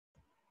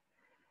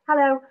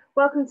Hello,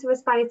 welcome to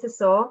Aspire to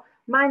Soar.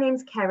 My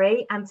name's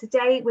Kerry and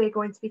today we're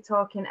going to be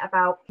talking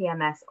about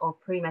PMS or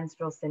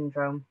premenstrual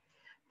syndrome.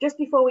 Just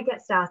before we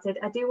get started,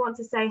 I do want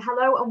to say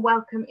hello and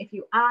welcome if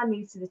you are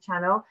new to the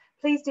channel.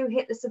 Please do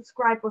hit the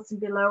subscribe button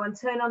below and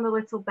turn on the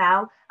little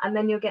bell and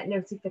then you'll get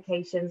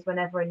notifications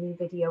whenever a new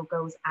video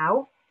goes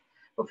out.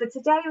 But for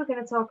today, we're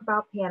going to talk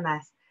about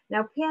PMS.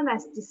 Now,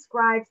 PMS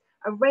describes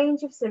a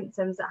range of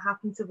symptoms that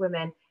happen to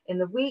women in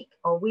the week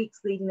or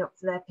weeks leading up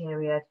to their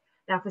period.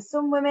 Now, for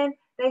some women,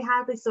 they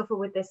hardly suffer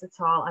with this at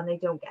all and they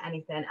don't get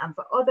anything. And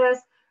for others,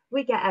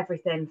 we get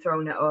everything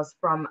thrown at us,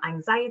 from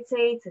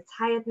anxiety to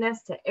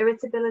tiredness to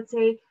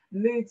irritability,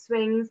 mood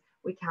swings.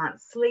 We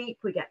can't sleep,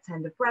 we get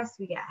tender breasts,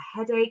 we get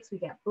headaches, we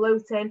get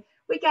bloating,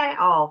 we get it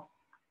all,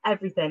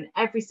 everything,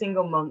 every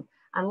single month.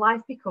 And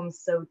life becomes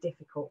so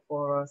difficult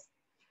for us.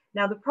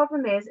 Now, the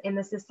problem is, in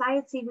the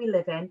society we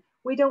live in,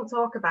 we don't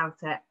talk about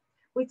it.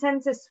 We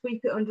tend to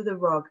sweep it under the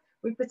rug.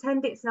 We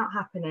pretend it's not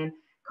happening.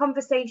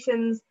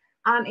 Conversations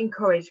aren't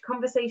encouraged.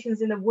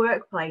 Conversations in the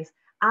workplace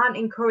aren't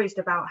encouraged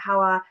about how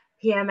our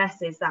PMS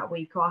is that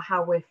week or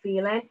how we're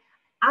feeling.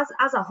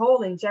 As a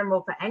whole, in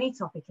general, for any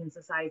topic in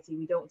society,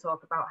 we don't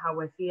talk about how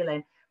we're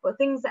feeling. But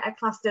things that are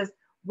classed as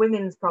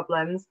women's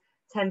problems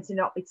tend to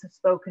not be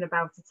spoken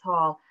about at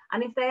all.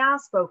 And if they are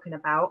spoken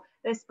about,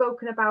 they're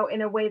spoken about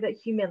in a way that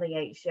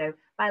humiliates you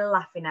by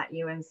laughing at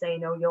you and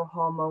saying, oh, you're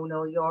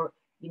hormonal,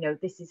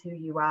 this is who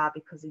you are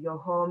because of your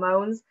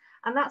hormones.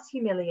 And that's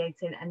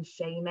humiliating and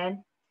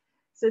shaming.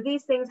 So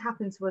these things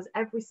happen to us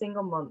every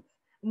single month.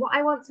 And what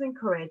I want to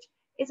encourage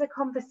is a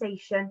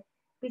conversation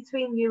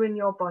between you and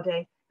your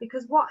body,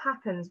 because what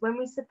happens when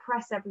we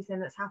suppress everything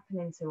that's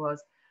happening to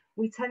us,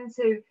 we tend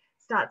to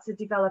start to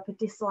develop a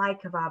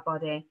dislike of our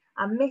body,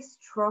 a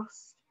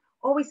mistrust,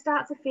 or we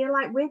start to feel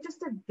like we're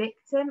just a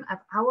victim of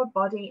our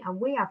body and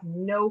we have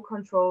no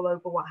control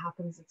over what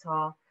happens at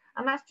all.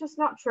 And that's just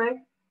not true.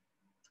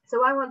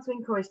 So I want to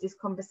encourage this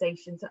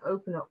conversation to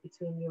open up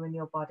between you and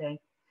your body.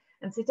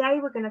 And today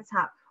we're going to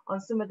tap on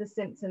some of the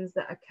symptoms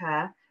that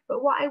occur.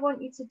 But what I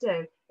want you to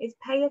do is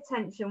pay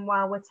attention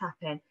while we're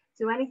tapping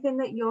to anything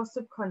that your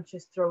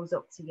subconscious throws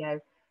up to you.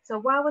 So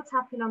while we're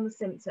tapping on the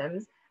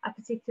symptoms, a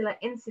particular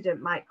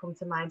incident might come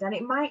to mind, and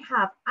it might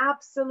have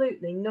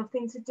absolutely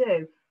nothing to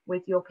do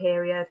with your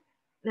period.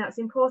 Now, it's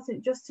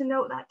important just to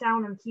note that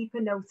down and keep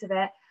a note of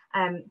it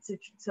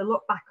to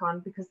look back on,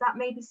 because that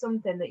may be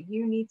something that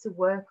you need to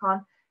work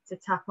on, to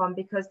tap on,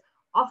 because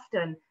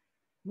often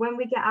when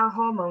we get our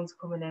hormones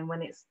coming in,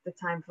 when it's the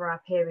time for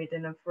our period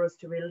and for us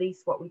to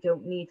release what we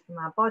don't need from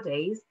our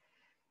bodies,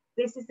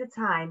 this is the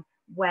time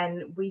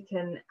when we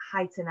can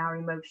heighten our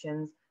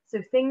emotions.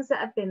 So things that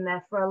have been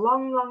there for a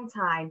long, long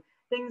time,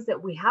 things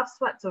that we have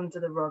swept under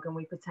the rug and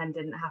we pretend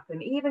didn't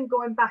happen, even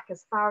going back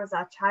as far as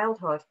our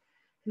childhood,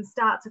 can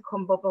start to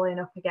come bubbling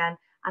up again,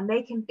 and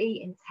they can be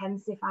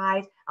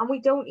intensified. And we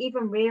don't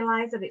even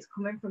realize that it's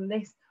coming from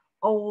this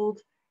old,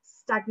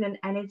 stagnant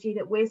energy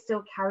that we're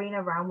still carrying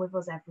around with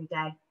us every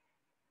day.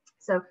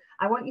 So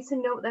I want you to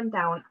note them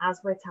down as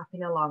we're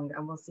tapping along,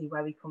 and we'll see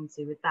where we come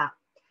to with that.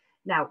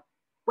 Now,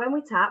 when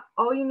we tap,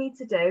 all you need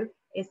to do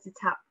is to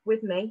tap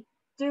with me,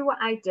 do what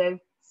I do,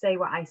 say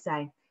what I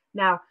say.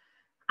 Now,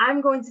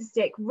 I'm going to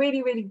stick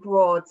really, really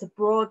broad to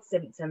broad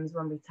symptoms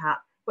when we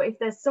tap. But if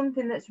there's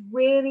something that's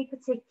really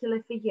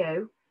particular for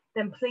you,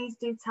 then please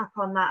do tap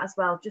on that as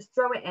well. Just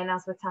throw it in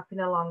as we're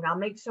tapping along. I'll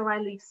make sure I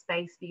leave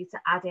space for you to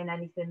add in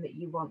anything that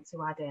you want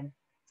to add in.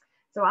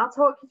 So I'll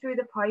talk you through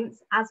the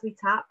points as we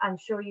tap and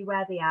show you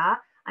where they are,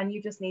 and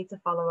you just need to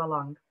follow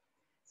along.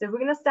 So we're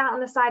going to start on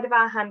the side of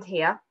our hand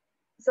here,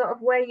 sort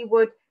of where you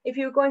would if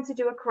you were going to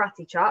do a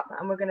karate chop,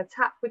 and we're going to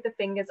tap with the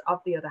fingers of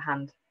the other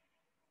hand.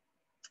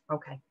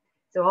 Okay,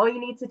 so all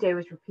you need to do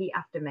is repeat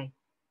after me.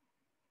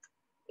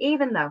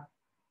 Even though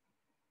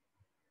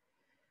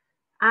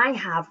I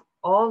have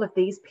all of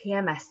these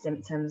PMS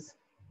symptoms,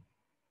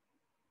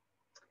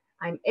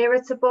 I'm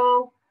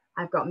irritable,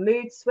 I've got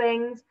mood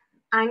swings,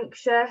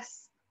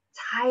 anxious,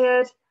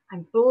 tired,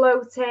 I'm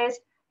bloated,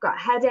 got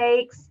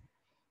headaches,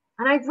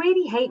 and I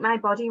really hate my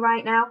body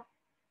right now,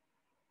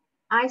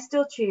 I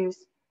still choose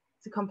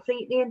to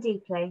completely and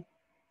deeply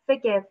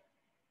forgive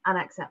and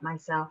accept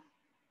myself.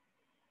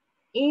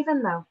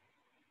 Even though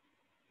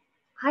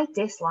I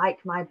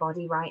dislike my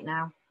body right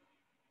now,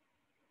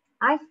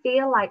 I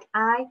feel like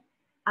I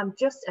am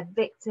just a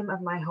victim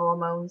of my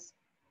hormones.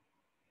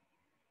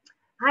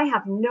 I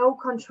have no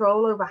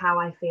control over how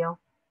I feel.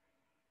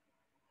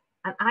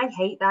 And I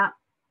hate that.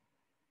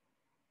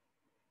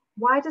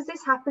 Why does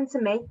this happen to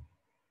me?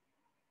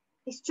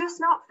 It's just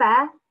not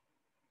fair.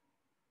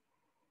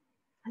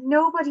 And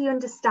nobody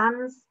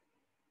understands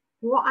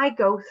what I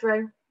go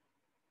through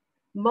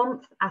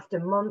month after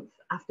month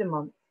after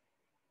month.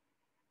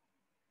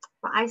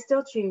 But I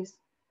still choose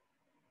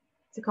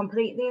to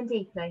completely and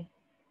deeply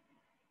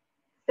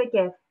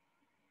forgive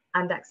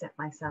and accept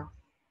myself.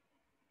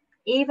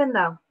 Even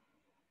though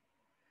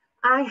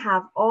I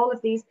have all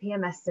of these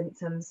PMS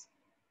symptoms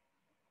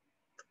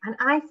and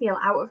I feel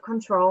out of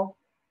control.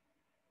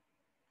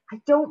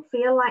 I don't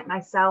feel like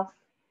myself.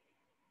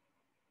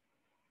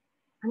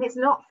 And it's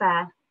not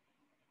fair.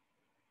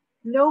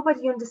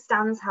 Nobody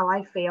understands how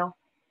I feel.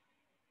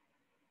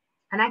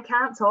 And I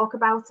can't talk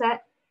about it.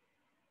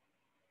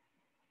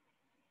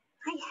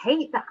 I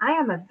hate that I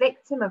am a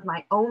victim of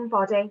my own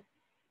body.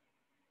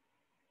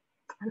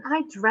 And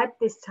I dread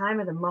this time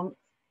of the month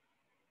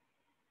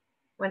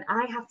when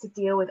I have to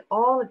deal with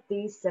all of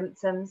these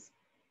symptoms.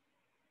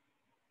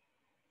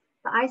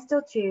 But I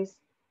still choose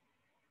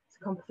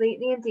to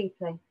completely and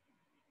deeply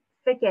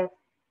forgive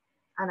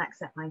and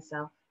accept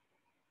myself.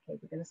 Okay,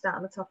 we're going to start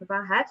on the top of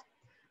our head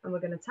and we're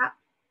going to tap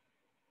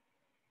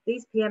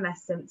these PMS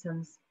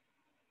symptoms.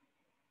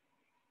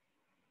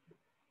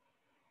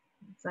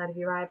 Side of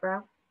your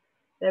eyebrow.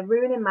 They're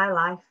ruining my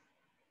life.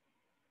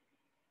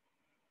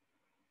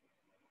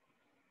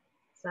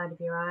 Side of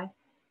your eye.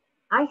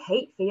 I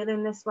hate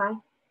feeling this way.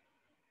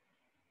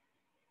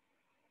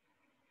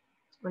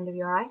 Under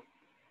your eye.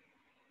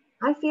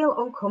 I feel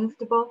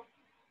uncomfortable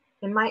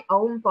in my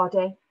own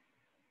body.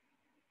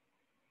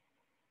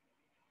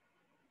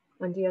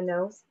 Under your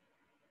nose.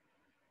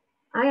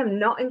 I am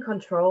not in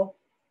control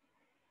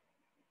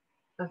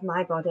of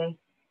my body.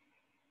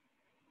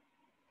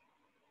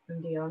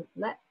 Under your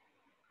lip.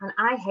 And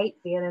I hate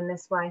feeling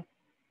this way.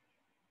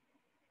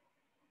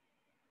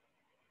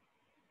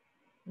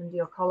 Under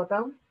your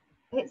collarbone.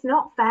 It's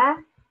not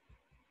fair.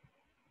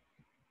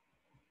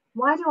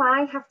 Why do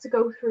I have to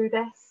go through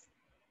this?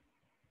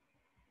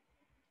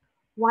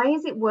 Why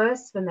is it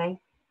worse for me?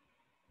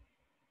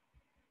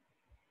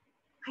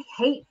 I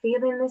hate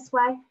feeling this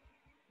way.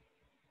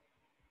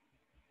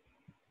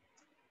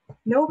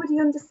 Nobody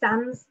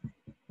understands.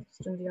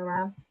 Just under your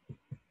arm.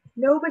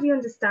 Nobody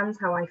understands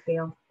how I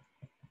feel.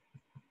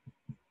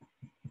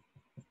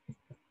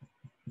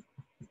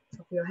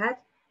 Top of your head.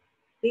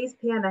 These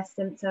PMS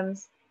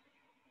symptoms.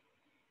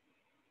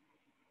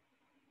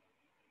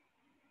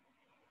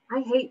 I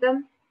hate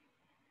them.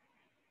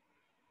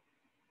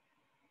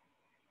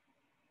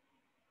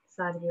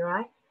 Side of your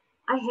eye.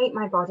 I hate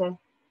my body.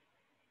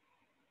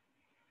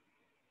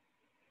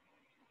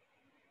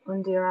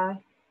 Under your eye.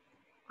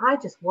 I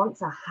just want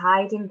to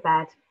hide in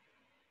bed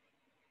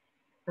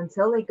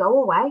until they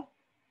go away.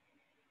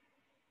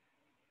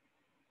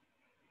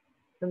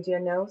 Under your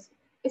nose.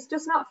 It's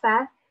just not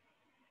fair.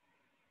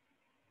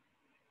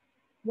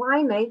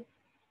 Why me?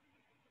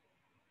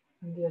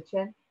 Under your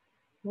chin.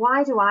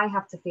 Why do I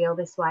have to feel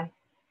this way?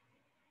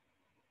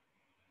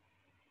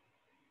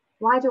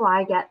 Why do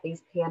I get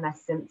these PMS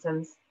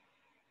symptoms?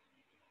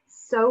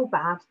 So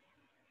bad.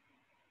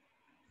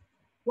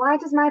 Why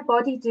does my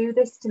body do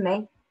this to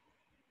me?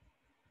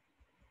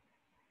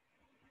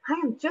 I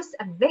am just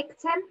a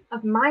victim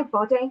of my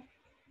body.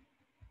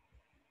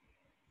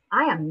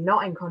 I am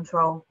not in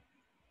control.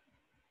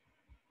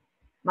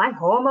 My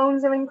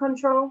hormones are in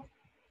control.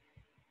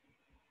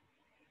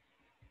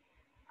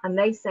 And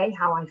they say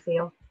how I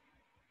feel.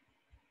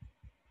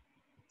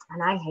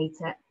 And I hate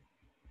it.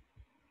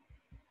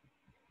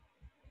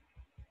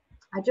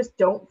 I just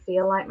don't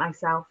feel like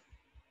myself.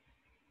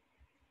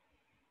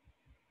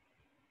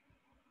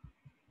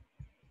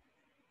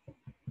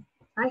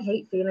 I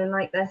hate feeling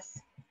like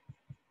this.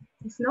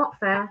 It's not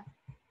fair.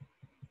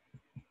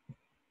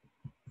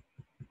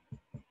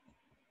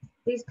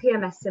 These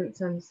PMS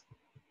symptoms,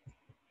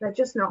 they're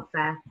just not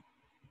fair.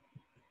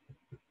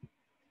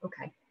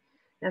 Okay,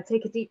 now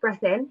take a deep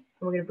breath in, and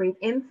we're going to breathe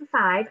in for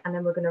 5, and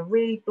then we're going to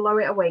really blow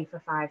it away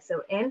for 5.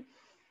 So in,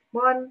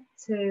 1,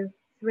 2,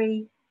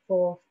 3,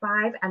 4,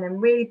 5, and then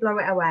really blow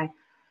it away.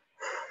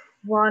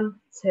 1,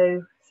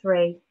 2,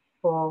 3,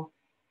 4,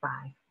 5.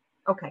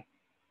 Okay.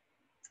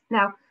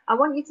 Now, I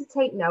want you to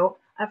take note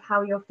of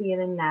how you're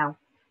feeling now.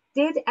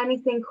 Did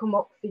anything come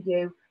up for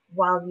you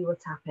while you were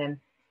tapping?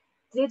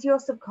 Did your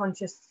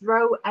subconscious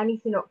throw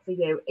anything up for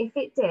you? If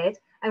it did,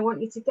 I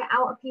want you to get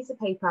out a piece of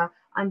paper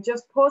and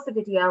just pause the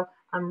video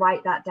and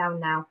write that down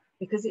now,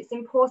 because it's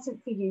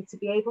important for you to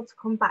be able to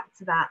come back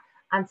to that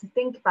and to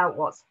think about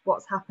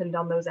what's happened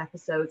on those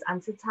episodes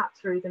and to tap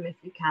through them if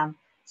you can,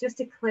 just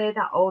to clear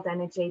that old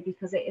energy,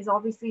 because it is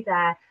obviously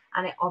there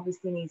and it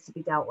obviously needs to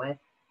be dealt with.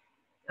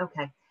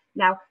 Okay,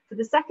 now for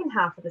the second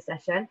half of the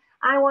session,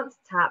 I want to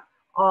tap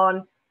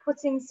on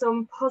putting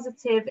some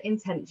positive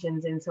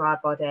intentions into our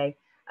body,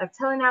 of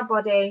telling our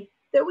body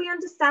that we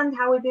understand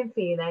how we've been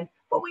feeling,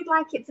 but we'd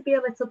like it to be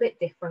a little bit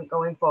different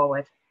going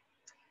forward.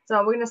 So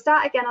we're going to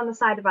start again on the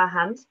side of our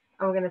hand,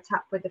 and we're going to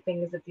tap with the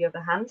fingers of the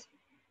other hand.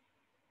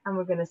 And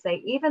we're going to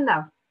say, even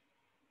though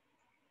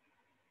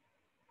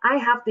I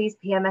have these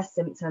PMS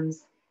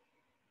symptoms,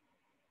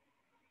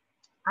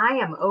 I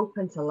am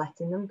open to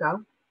letting them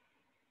go.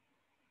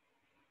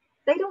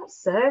 They don't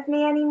serve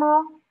me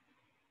anymore.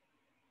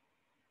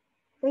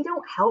 They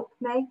don't help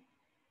me.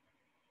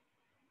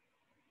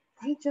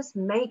 They just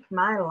make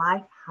my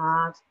life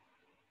hard.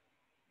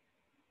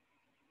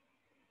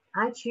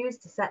 I choose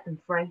to set them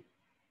free.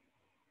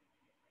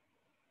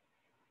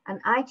 And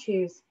I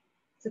choose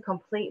to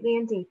completely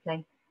and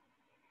deeply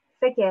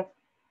forgive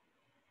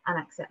and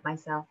accept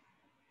myself,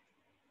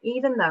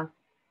 even though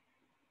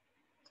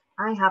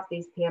I have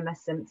these PMS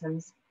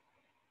symptoms.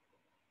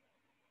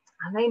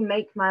 and they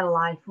make my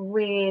life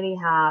really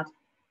hard.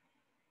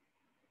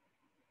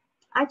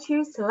 I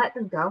choose to let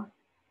them go.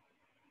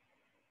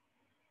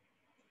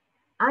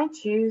 I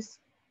choose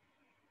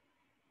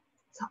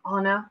to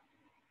honor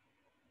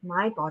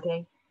my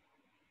body.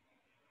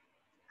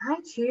 I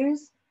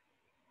choose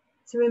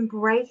to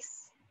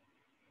embrace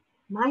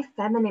my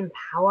feminine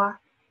power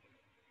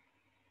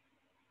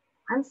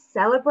and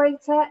celebrate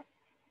it.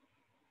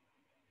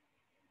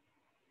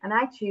 And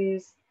I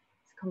choose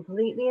to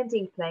completely and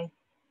deeply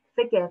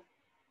forgive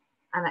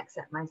and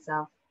accept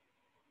myself,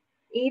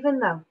 even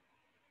though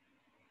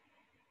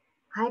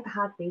I've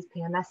had these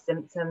PMS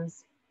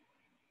symptoms.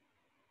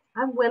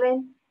 I'm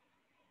willing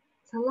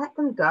to let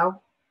them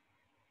go.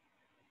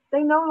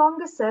 They no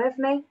longer serve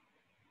me.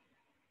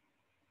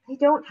 They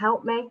don't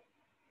help me.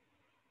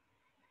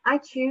 I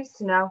choose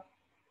to know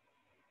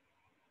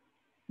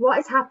what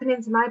is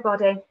happening to my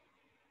body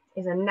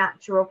is a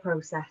natural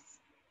process.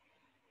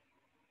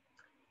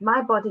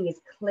 My body is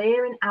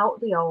clearing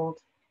out the old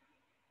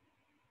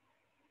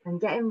and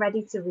getting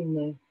ready to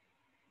renew.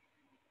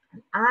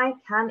 And I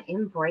can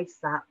embrace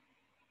that.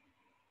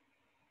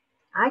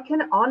 I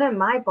can honor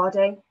my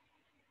body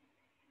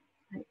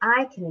and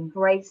I can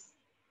embrace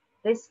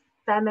this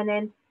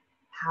feminine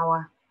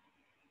power.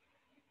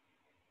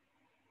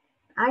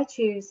 I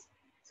choose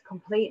to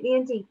completely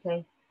and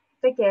deeply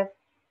forgive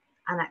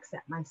and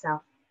accept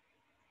myself.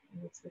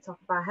 To the top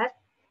of our head.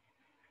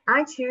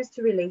 I choose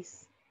to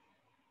release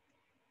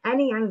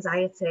any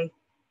anxiety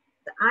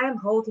that I am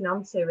holding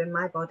on to in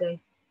my body.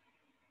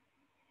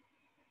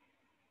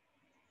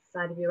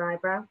 Side of your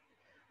eyebrow.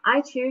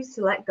 I choose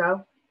to let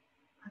go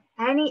of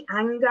any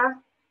anger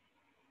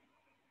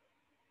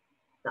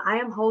that I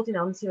am holding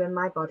on to in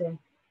my body.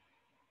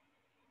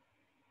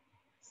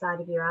 Side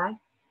of your eye.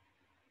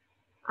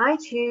 I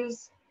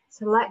choose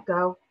to let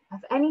go of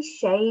any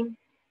shame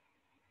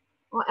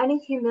or any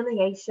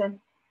humiliation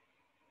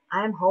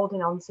I am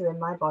holding on to in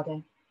my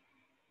body.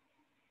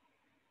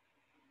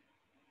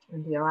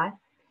 Under your eye.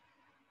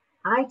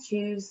 I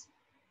choose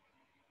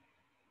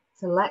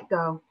to let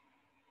go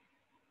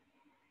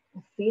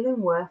of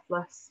feeling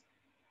worthless,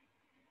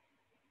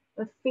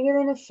 of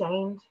feeling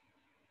ashamed.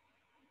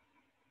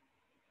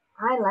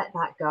 I let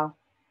that go.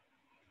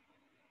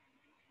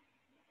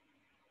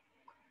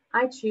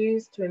 I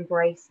choose to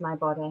embrace my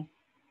body.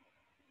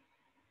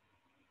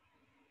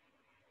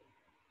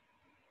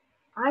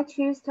 I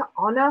choose to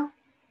honor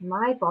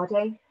my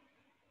body.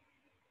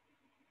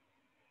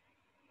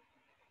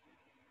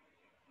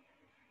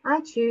 I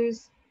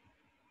choose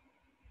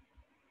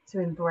to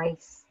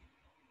embrace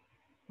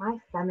my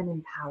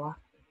feminine power.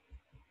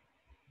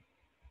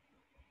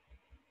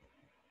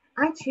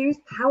 I choose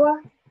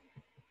power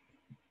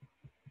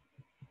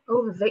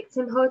over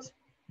victimhood.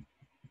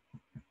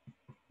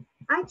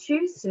 I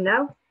choose to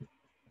know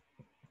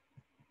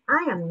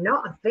I am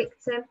not a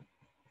victim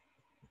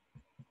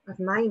of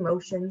my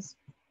emotions.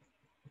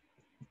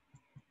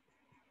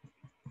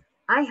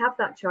 I have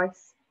that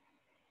choice.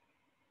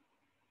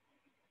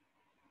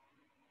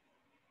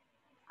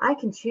 I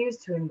can choose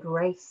to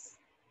embrace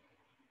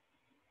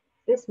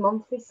this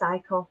monthly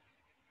cycle.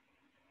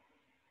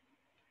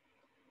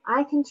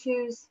 I can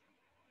choose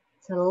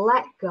to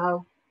let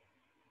go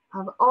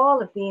of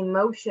all of the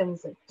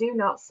emotions that do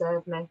not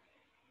serve me.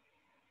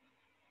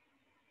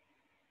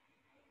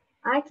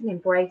 I can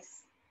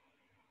embrace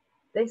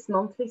this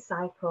monthly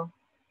cycle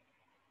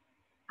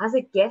as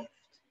a gift,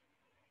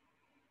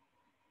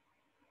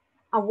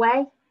 a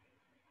way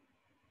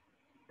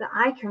that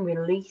I can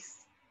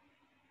release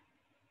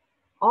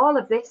all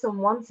of this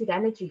unwanted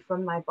energy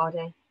from my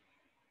body.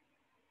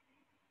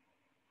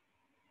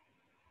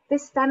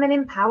 This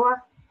feminine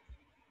power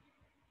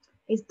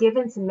is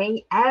given to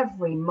me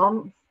every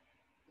month.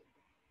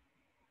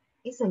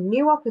 It's a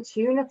new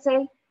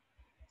opportunity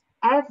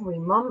every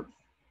month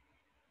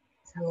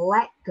to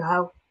let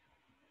go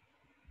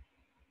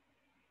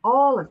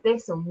all of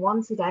this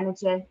unwanted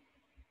energy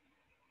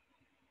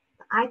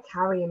that I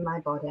carry in my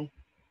body.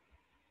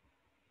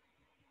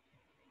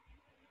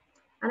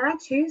 And I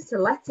choose to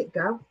let it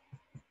go.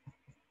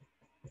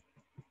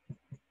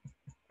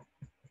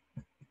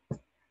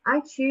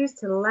 I choose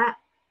to let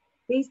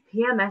these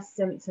PMS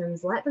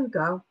symptoms, let them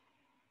go.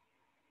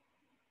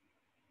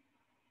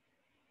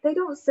 They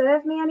don't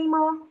serve me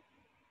anymore.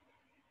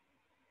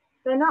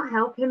 They're not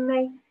helping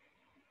me.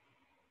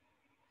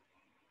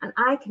 And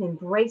I can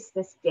embrace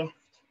this gift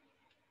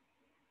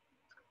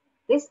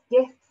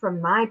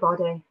from my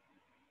body,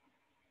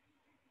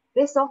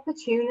 this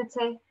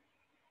opportunity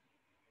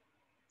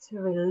to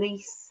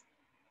release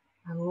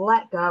and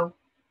let go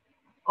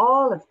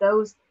all of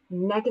those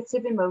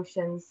negative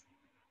emotions,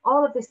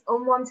 all of this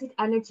unwanted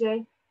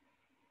energy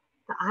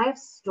that I have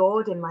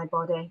stored in my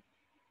body.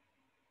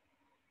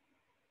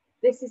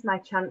 This is my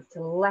chance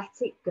to let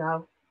it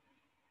go.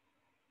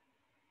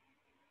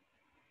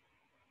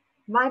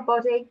 My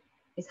body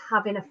is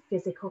having a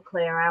physical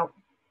clear out.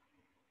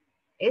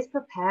 It's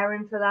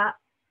preparing for that.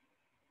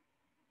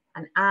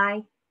 And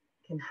I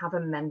can have a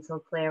mental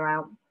clear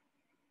out.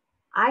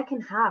 I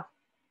can have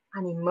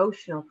an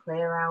emotional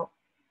clear out.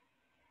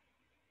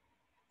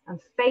 and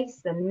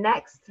face the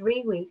next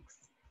 3 weeks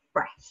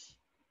fresh.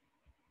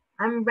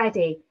 I'm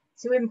ready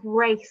to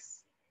embrace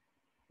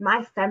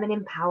my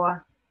feminine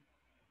power,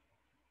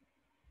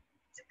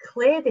 to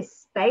clear this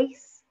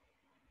space,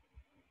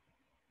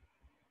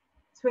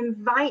 to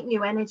invite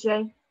new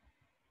energy.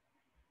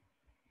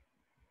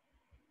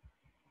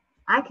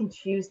 I can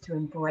choose to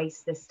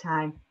embrace this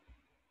time.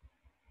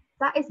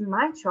 That is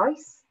my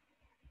choice.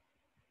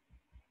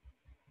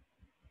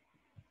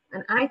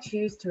 And I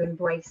choose to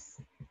embrace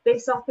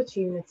this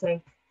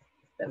opportunity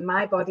that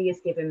my body has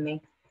given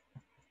me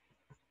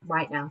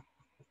right now.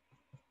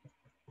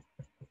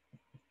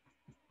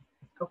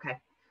 Okay,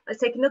 let's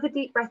take another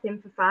deep breath in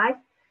for 5.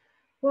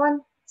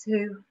 1,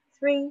 2,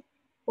 3,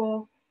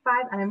 4,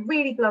 5, and then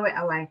really blow it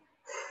away.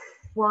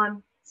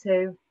 1,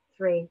 2,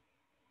 3,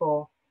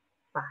 4,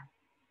 5.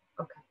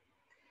 Okay.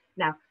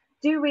 Now,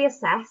 do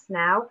reassess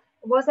now.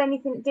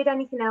 Did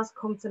anything else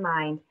come to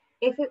mind?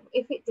 If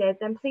it did,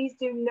 then please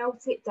do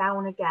note it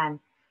down again.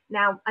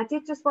 Now, I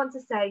did just want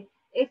to say,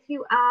 if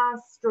you are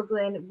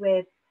struggling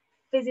with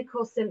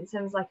physical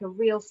symptoms like a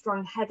real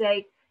strong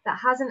headache that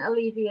hasn't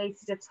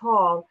alleviated at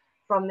all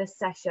from this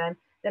session,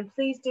 then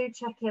please do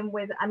check in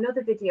with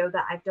another video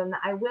that I've done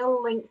that I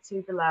will link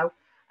to below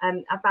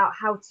about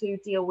how to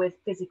deal with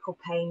physical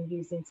pain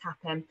using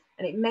tapping.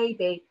 And it may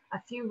be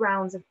a few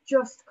rounds of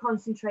just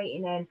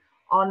concentrating in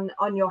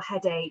on your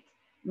headache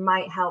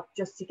might help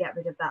just to get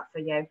rid of that for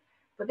you.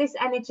 But this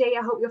energy,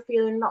 I hope you're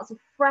feeling lots of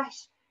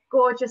fresh,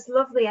 gorgeous,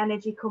 lovely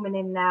energy coming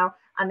in now,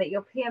 and that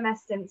your PMS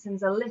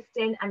symptoms are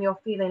lifting and you're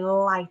feeling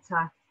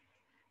lighter.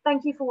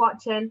 Thank you for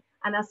watching,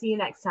 and I'll see you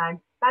next time.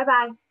 Bye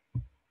bye.